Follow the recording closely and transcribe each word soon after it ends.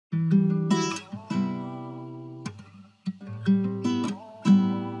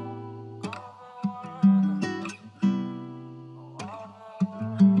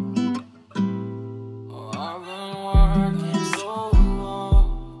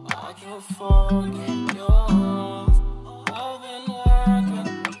forget your love. I've been working.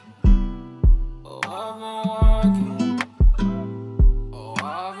 Oh, I've been working. Oh,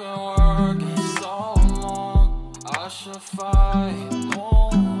 I've been working so long. I should fight,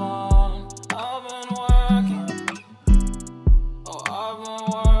 move on. I've been working. Oh, I've been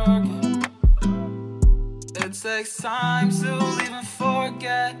working. It takes time to even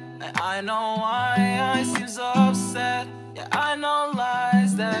forget. And I know why I seem so upset. Yeah, I know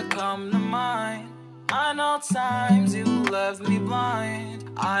lies that come to mind. I know times you left me blind.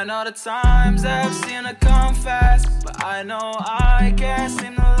 I know the times I've seen it come fast. But I know I can't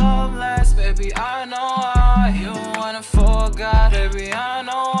seem to love less. Baby, I know why you wanna forget. Baby, I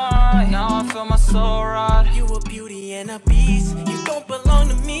know why. Now I feel my soul rot. You a beauty and a beast. You don't belong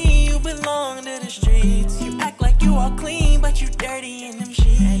to me, you belong to the streets. You act like you all clean, but you dirty in them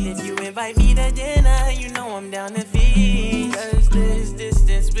sheets. And if you invite me to dinner, you know I'm down to feast. Cause this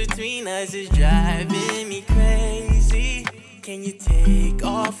distance between us is driving me crazy. Can you take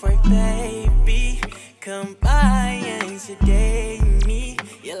off work, baby? Come by and sedate me.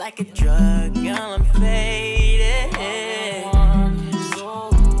 You're like a drug, girl, I'm faded. I've been working so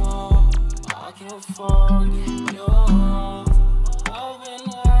long, I can't forget your love. I've been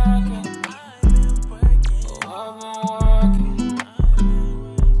working. Oh, I've been working.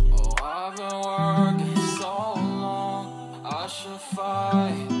 Oh, I've been working so long. I should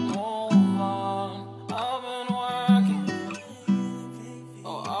fight, move on. I've been working.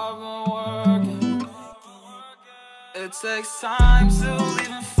 Oh, I've been working. It takes time to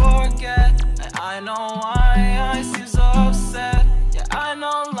even forget. And I know why I seem so upset. Yeah, I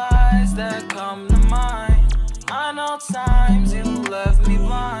know lies that come to mind. I know times you left me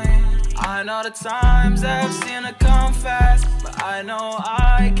blind. I know the times I've seen it come fast. But I know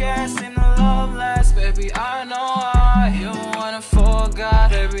I can't seem to love less. Baby, I know why you wanna forget.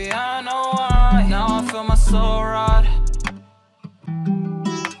 Baby, I know why. Now I feel my soul rot.